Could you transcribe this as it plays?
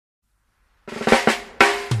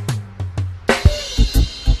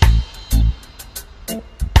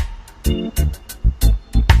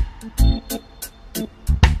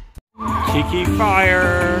Tiki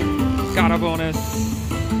Fire. Got a bonus.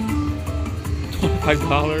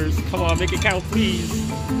 $25. Come on, make it count, please.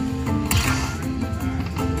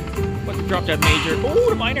 What's the drop that major? Oh,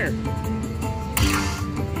 the minor.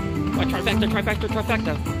 Oh, trifecta, trifecta,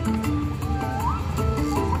 trifecta.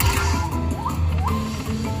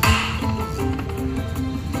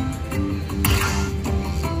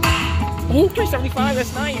 Oh, 375,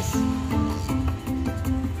 that's nice.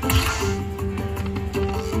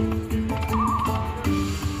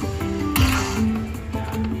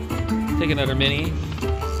 Take another mini.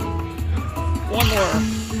 One more.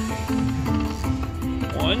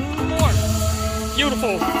 One more.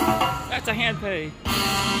 Beautiful. That's a Handpay.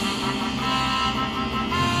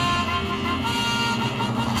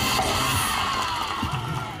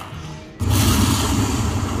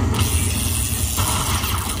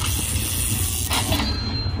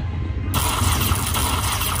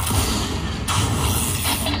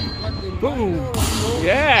 Boom.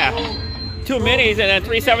 Yeah. 2 minis and then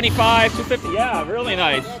 375, 250. Yeah, really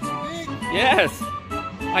nice. Yes.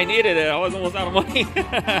 I needed it. I was almost out of money.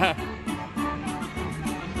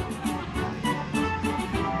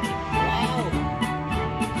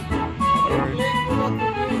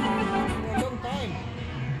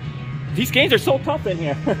 These games are so tough in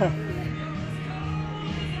here.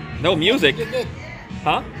 No music.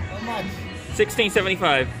 Huh? How much?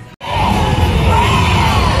 $16.75.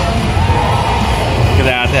 Look at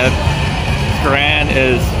that. That grand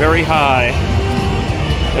is very high.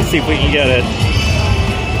 Let's see if we can get it.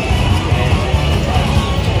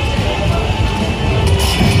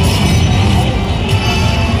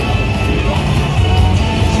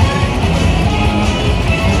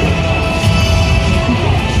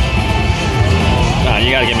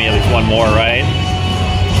 You gotta give me at least one more, right?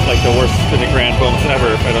 It's like the worst spinning grand bonus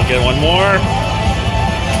ever if I don't get one more.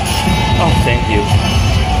 Oh, thank you.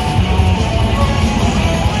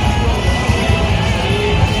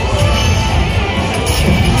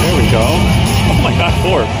 There we go. Oh my god,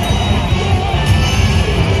 4.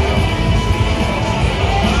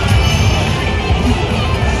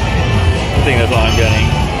 I think that's all I'm getting.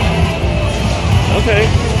 Okay.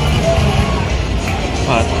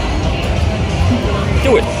 Come on.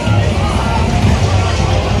 Do it.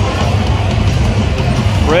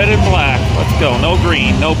 Red and black. Let's go. No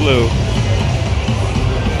green, no blue.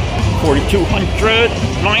 4,200.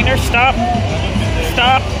 Liner, stop.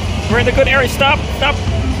 Stop. We're in the good area. Stop. Stop.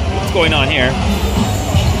 What's going on here?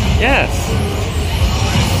 Yes.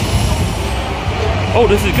 Oh,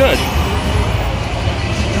 this is good.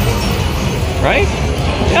 Right?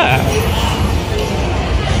 Yeah.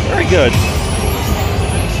 Very good.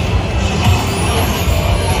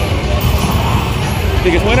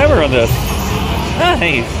 Biggest win ever on this.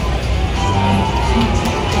 Nice.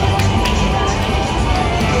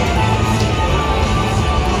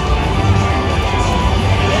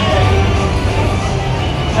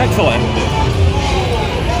 Excellent.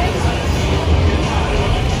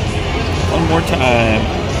 One more time.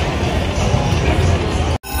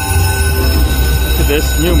 Look at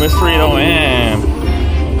this new mystery amp.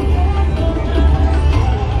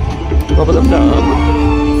 Bubble them down.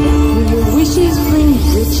 Wishes bring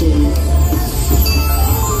riches.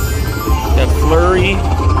 Got flurry.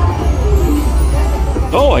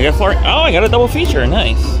 Oh, I got flurry. Oh, I got a double feature.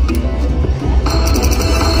 Nice.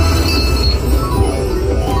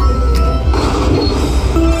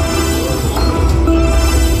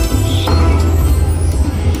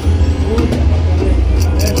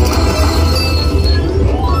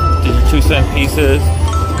 These are 2-cent pieces.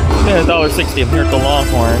 Yeah, $1.60. I'm here at the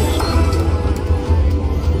Longhorn.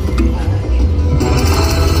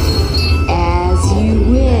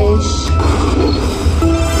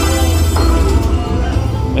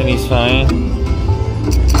 He's fine.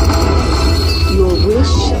 Your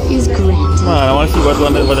wish is granted. Come on, I want to see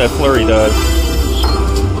what that flurry does.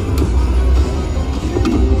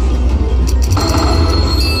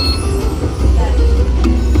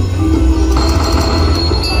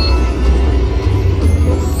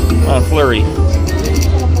 Come on, flurry.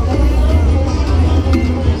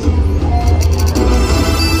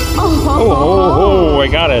 Oh, I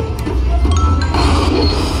got it.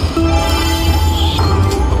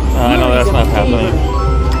 I know that's not happening.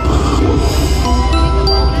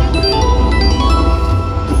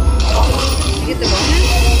 You get the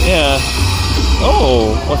bonus? Yeah.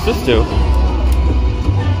 Oh, what's this do?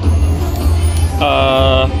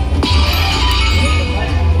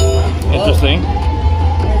 Interesting.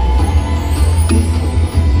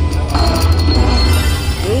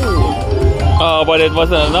 Oh, but it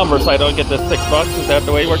wasn't a number, so I don't get the $6. Is that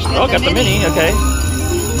the way it works? Oh, got the mini. Okay.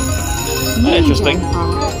 Interesting.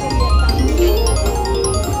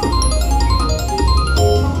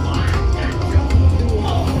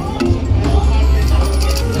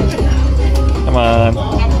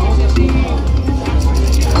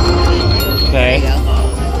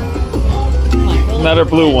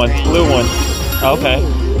 Another blue one. Blue one. Okay.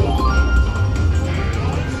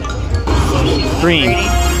 Green.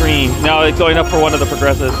 Green. Now it's going up for one of the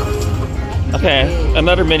progressives. Okay.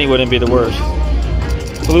 Another mini wouldn't be the worst.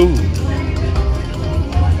 Blue.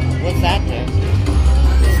 What's that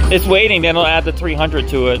do? It's waiting, then it'll add the 300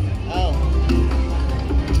 to it.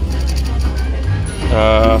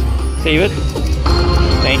 Oh. Save it.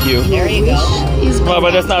 Thank you. There you go. Well, but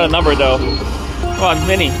that's not a number though. Come on,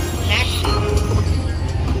 mini. Maxi.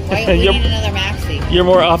 Why we need another Maxi? You're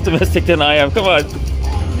more optimistic than I am. Come on.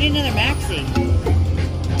 We need another Maxi.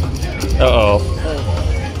 Uh-oh.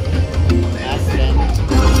 Last spin.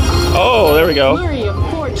 Oh, there we go. Flurry of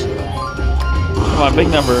fortune. Come on, big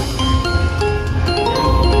number.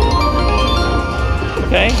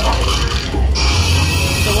 Okay.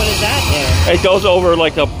 So what is that there? It goes over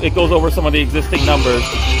it goes over some of the existing numbers.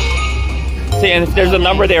 See, and if there's a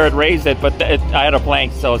number there, it raised it, but I had a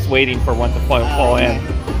blank, so it's waiting for one to fall in.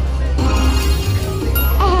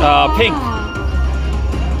 Pink.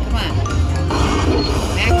 Come on.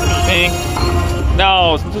 Maxi. Pink.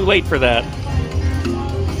 No, it's too late for that.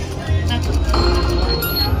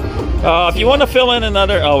 If you want to fill in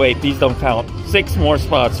another... Oh, wait, these don't count. 6 more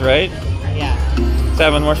spots, right? Yeah.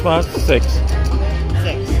 7 more spots? 6. 6. Come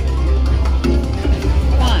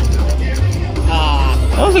on.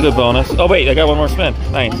 That was a good bonus. Oh, wait, I got one more spin.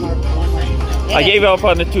 Nice. One more. Yeah. I gave up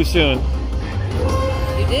on it too soon.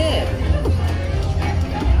 You did.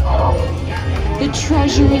 The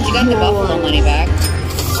treasure is You got the buffalo money back.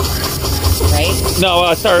 Right? No,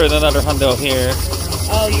 I started another hundo here.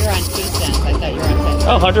 Oh, you're on 2 cents. I thought you were on 10 cents.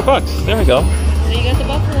 Oh, $100. There we go. So you got the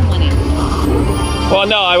buffalo money. Well,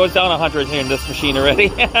 no, I was down 100 here in this machine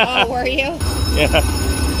already. Oh, were you? Yeah.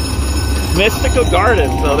 Mystical Garden,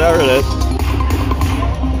 so there it is.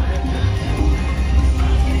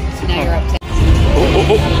 So now you're up 10.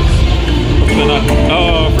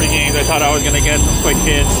 Oh, free games. I thought I was going to get some quick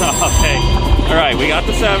hits. Okay. All right, we got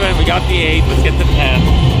the 7, we got the 8. Let's get the 10.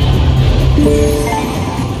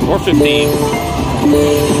 Or 15.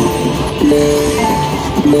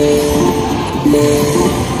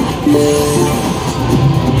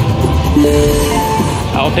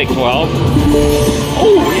 I'll take 12.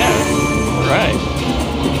 Oh, yeah. All right.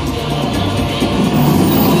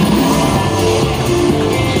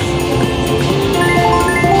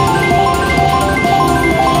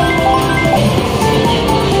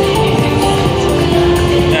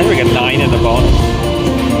 Now we got 9 in the bonus.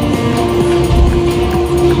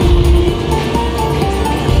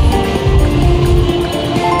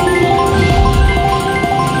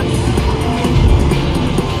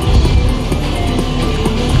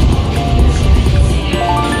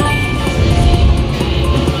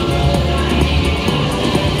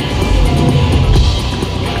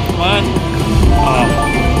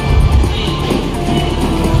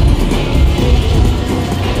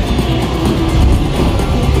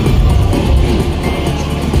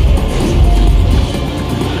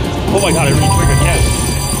 Oh my god, I re-triggered, yes.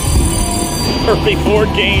 Perfect 4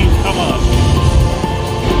 games, come on.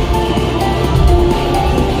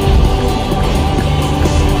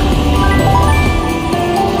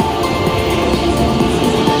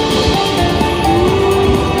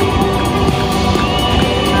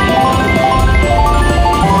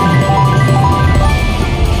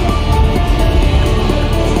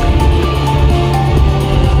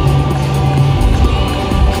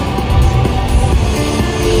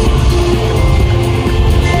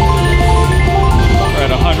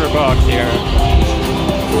 $100 here.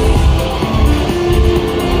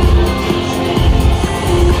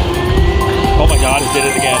 Oh my god, it did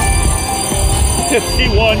it again.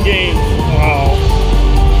 51 games. Wow.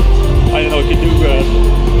 I didn't know it could do good.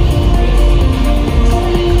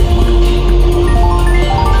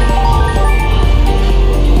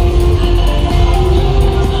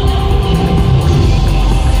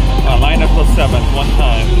 Line up +7 one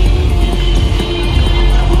time.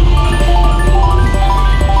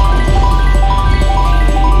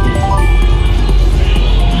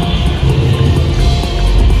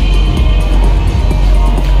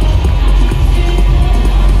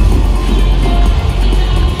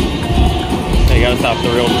 Gotta stop the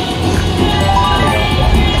reel. There we go.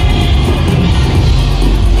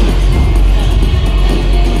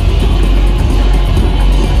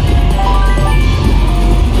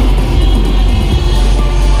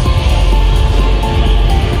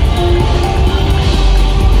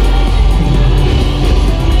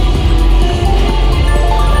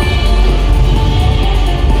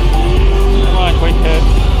 Come on, quick hit.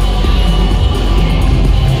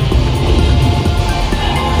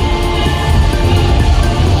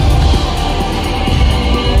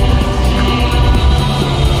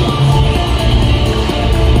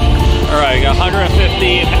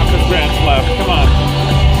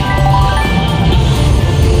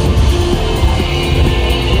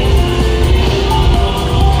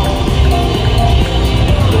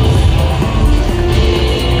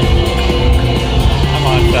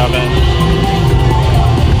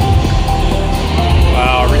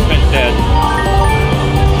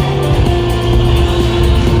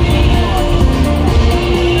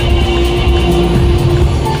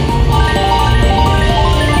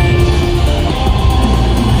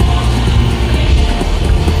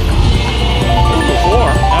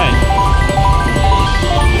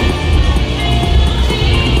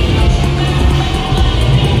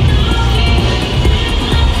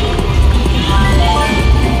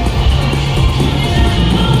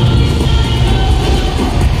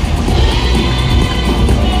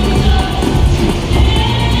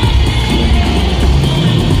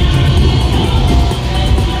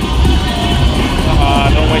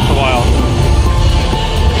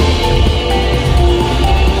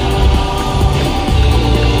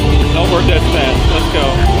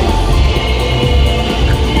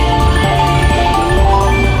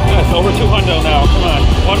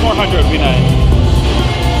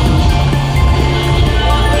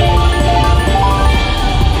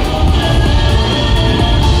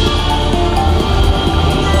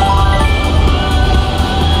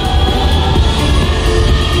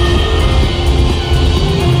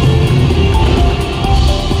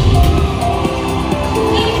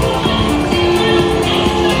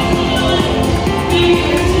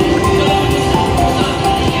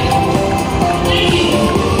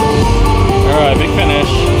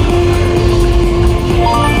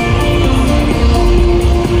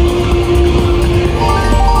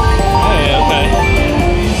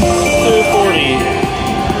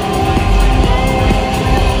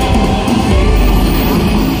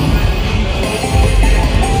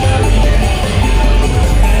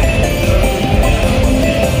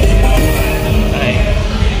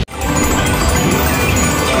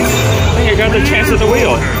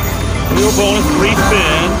 Wheel bonus, 3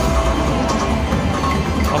 spins.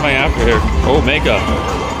 What am I after here? Oh, Mega.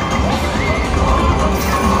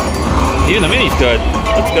 Even the mini's good.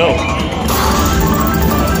 Let's go.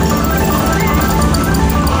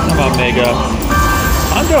 How about Mega?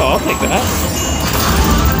 I'll take that.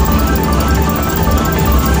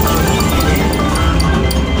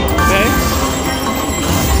 Okay.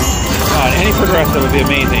 God, any progressive would be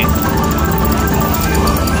amazing.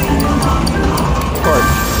 Of course,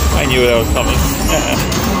 I knew that was coming.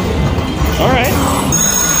 Alright.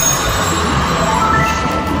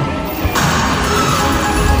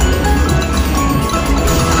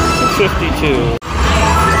 $52.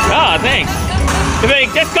 Ah, thanks. They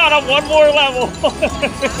just got up one more level.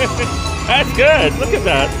 That's good. Look at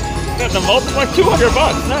that. Got the multiply,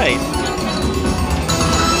 $200. Nice.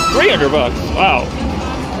 $300. Wow.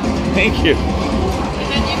 Thank you.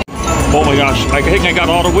 Oh my gosh. I think I got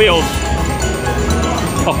all the wheels.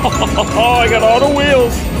 Oh, I got all the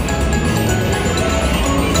wheels.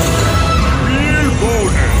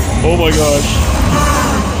 Oh my gosh.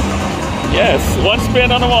 Yes. One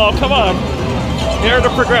spin on them all. Come on. Here are the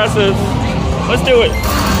progressives. Let's do it.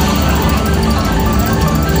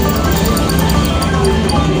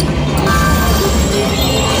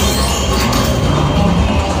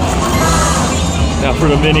 Now for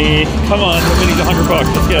the mini. Come on, the mini's $100.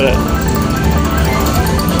 Let's get it.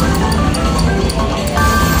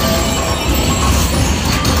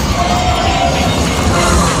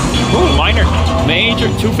 Ooh, minor. Major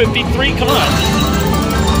 253. Come on.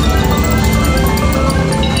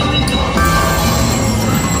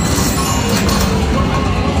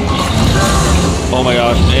 Oh my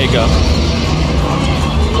gosh, Mega.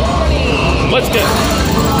 Let's get.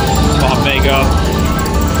 Oh, Mega.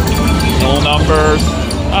 No numbers.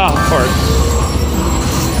 Ah, of course.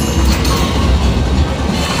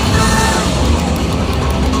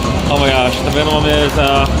 Oh my gosh, the minimum is,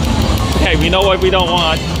 okay, we know what we don't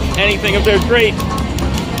want. Anything if there's great.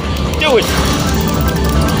 Do it.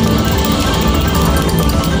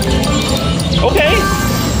 Okay.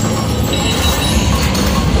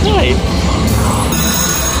 Nice.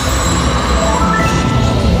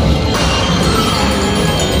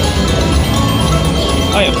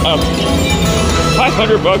 I am up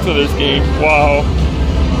 $500 for this game. Wow.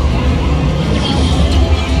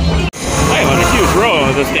 I am on a huge roll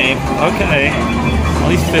of this game. Okay. At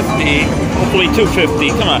least 50. Hopefully 250.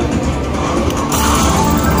 Come on.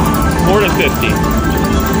 More than 50.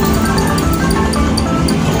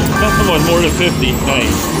 Nothing was more than 50.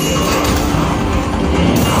 Nice.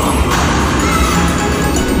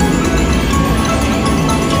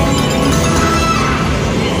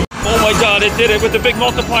 Oh my god, it did it with the big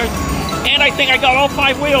multiplier. And I think I got all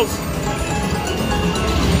 5 wheels.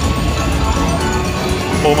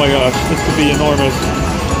 Oh my gosh, this could be enormous.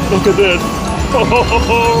 Look at this.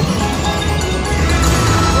 Oh,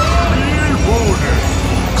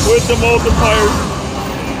 with the multipliers.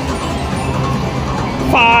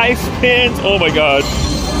 5 spins. Oh my god.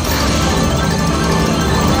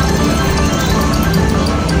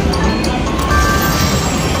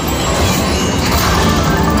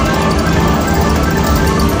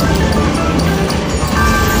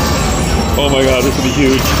 Oh my god, this will be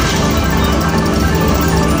huge.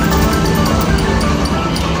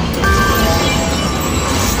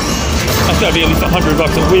 That's gotta be at least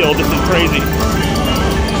 $100 a wheel. This is crazy.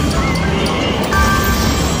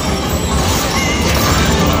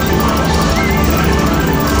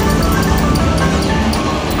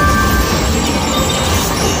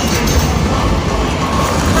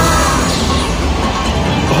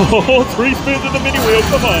 Oh, 3 spins in the mini wheel,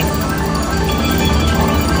 come on.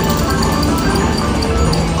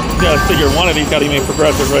 You gotta figure one of these gotta be made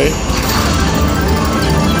progressive, right?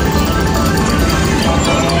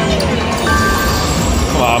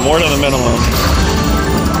 Come on, more than the minimum.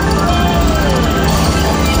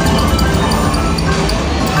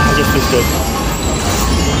 I just missed it.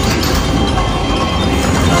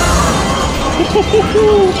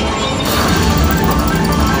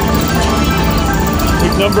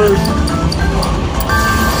 Big numbers.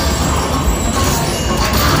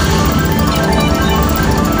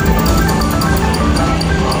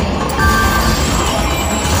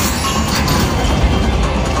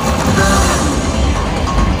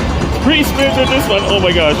 Three spins in this one. Oh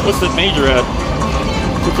my gosh, what's the major at?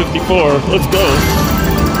 254. Let's go.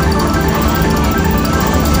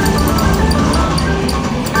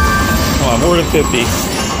 Come on, more than 50.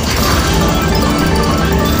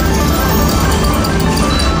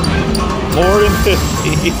 More than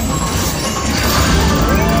 50.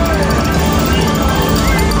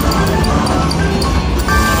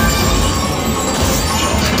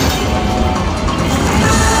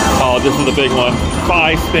 this is the big one.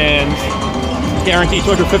 5 spins. Guaranteed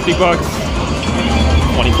 250 bucks.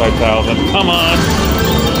 25,000. Come on.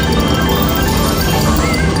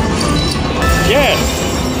 Yes.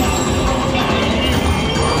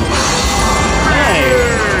 Nice.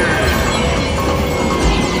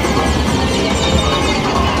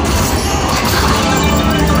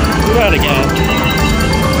 Do that again.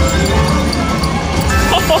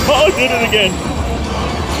 Oh, did it again.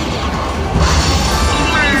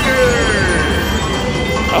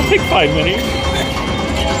 I'll take 5 minis.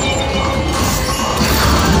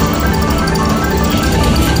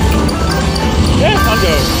 Yeah, I'll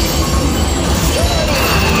go.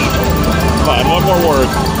 Fine, one more word.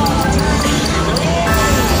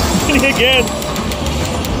 Again.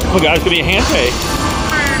 Oh god, it's gonna be a Handpay.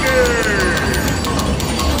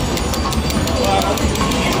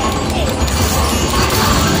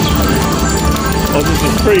 Oh, this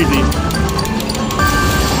is crazy.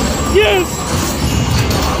 Yes!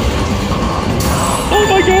 Oh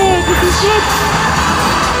my god, this is nuts!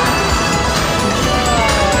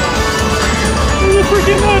 This is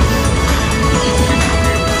freaking nuts!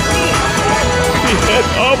 Yes.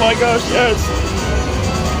 Oh my gosh, yes!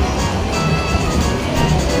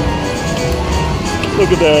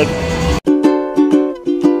 Look at that.